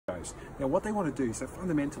mosquitoes. Now what they want to do, so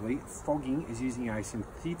fundamentally fogging is using a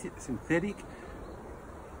synthetic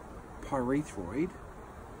pyrethroid,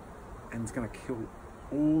 and it's going to kill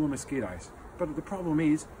all the mosquitoes. But the problem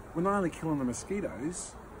is, we're not only killing the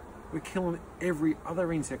mosquitoes, we're killing every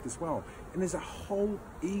other insect as well. And there's a whole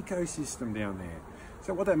ecosystem down there.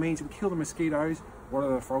 So what that means, we kill the mosquitoes, what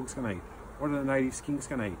are the frogs going to eat? What are the native skinks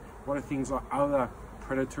going to eat? What are things like other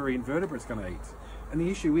predatory invertebrates going to eat? And the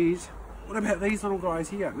issue is, what about these little guys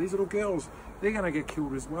here? These little girls, they're going to get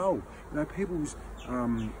killed as well. You know, people's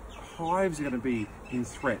hives are going to be in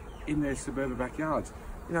threat in their suburban backyards.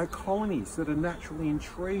 You know, colonies that are naturally in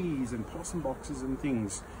trees and possum boxes and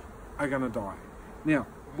things are going to die. Now,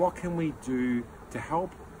 what can we do to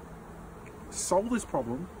help solve this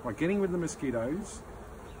problem by getting rid of the mosquitoes?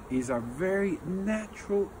 Is a very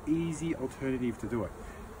natural, easy alternative to do it.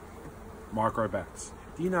 Microbats.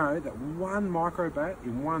 Do you know that one microbat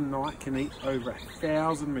in one night can eat over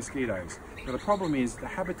 1,000 mosquitoes? Now the problem is the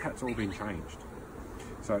habitat's all been changed.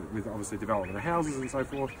 So with obviously development of houses and so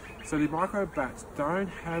forth. So the microbats don't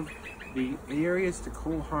have the areas to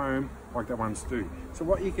call home like they once do. So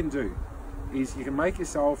what you can do is you can make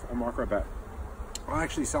yourself a microbat. I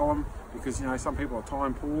actually sell them because, you know, some people are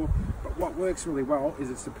time poor, but what works really well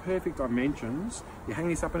is it's the perfect dimensions. You hang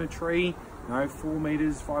this up in a tree, you know, 4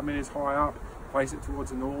 meters, 5 meters high up, place it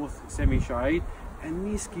towards the north, semi-shade, and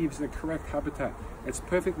this gives the correct habitat. It's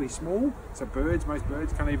perfectly small, so most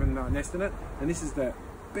birds can't even nest in it, and this is the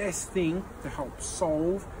best thing to help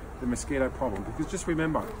solve the mosquito problem, because just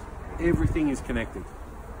remember, everything is connected.